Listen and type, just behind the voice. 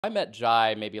I met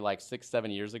Jai maybe like 6, 7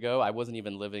 years ago. I wasn't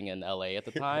even living in LA at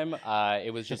the time.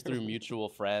 It was just through mutual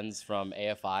friends from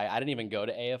AFI. I didn't even go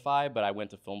to AFI, but I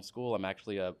went to film school. I'm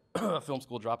actually a film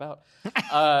school dropout.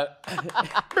 Yeah,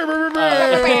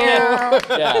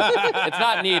 it's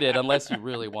not needed unless you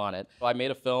really want it. So I made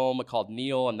a film called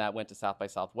Neal, and that went to South by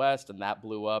Southwest, and that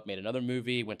blew up. Made another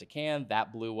movie, went to Cannes,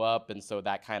 that blew up, and so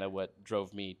that kind of what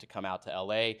drove me to come out to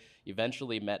LA.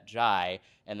 Eventually met Jai,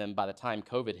 and then by the time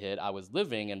COVID hit, I was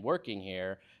living and working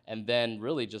here. And then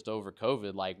really just over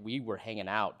COVID, like we were hanging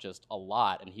out just a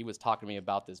lot, and he was talking to me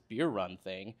about this beer run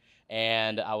thing.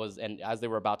 And as they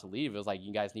were about to leave, it was like,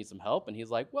 you guys need some help? And he's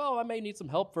like, well, I may need some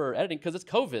help for editing because it's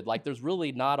COVID. Like there's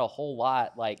really not a whole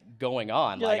lot like going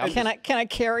on. You're like, can I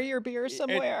carry your beer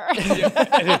somewhere?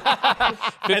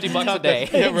 $50 a day.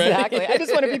 Yeah, right. Exactly. I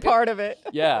just want to be part of it.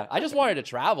 Yeah, I just wanted to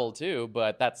travel too,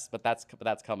 but that's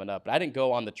coming up. But I didn't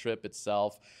go on the trip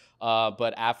itself.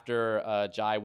 But after Jai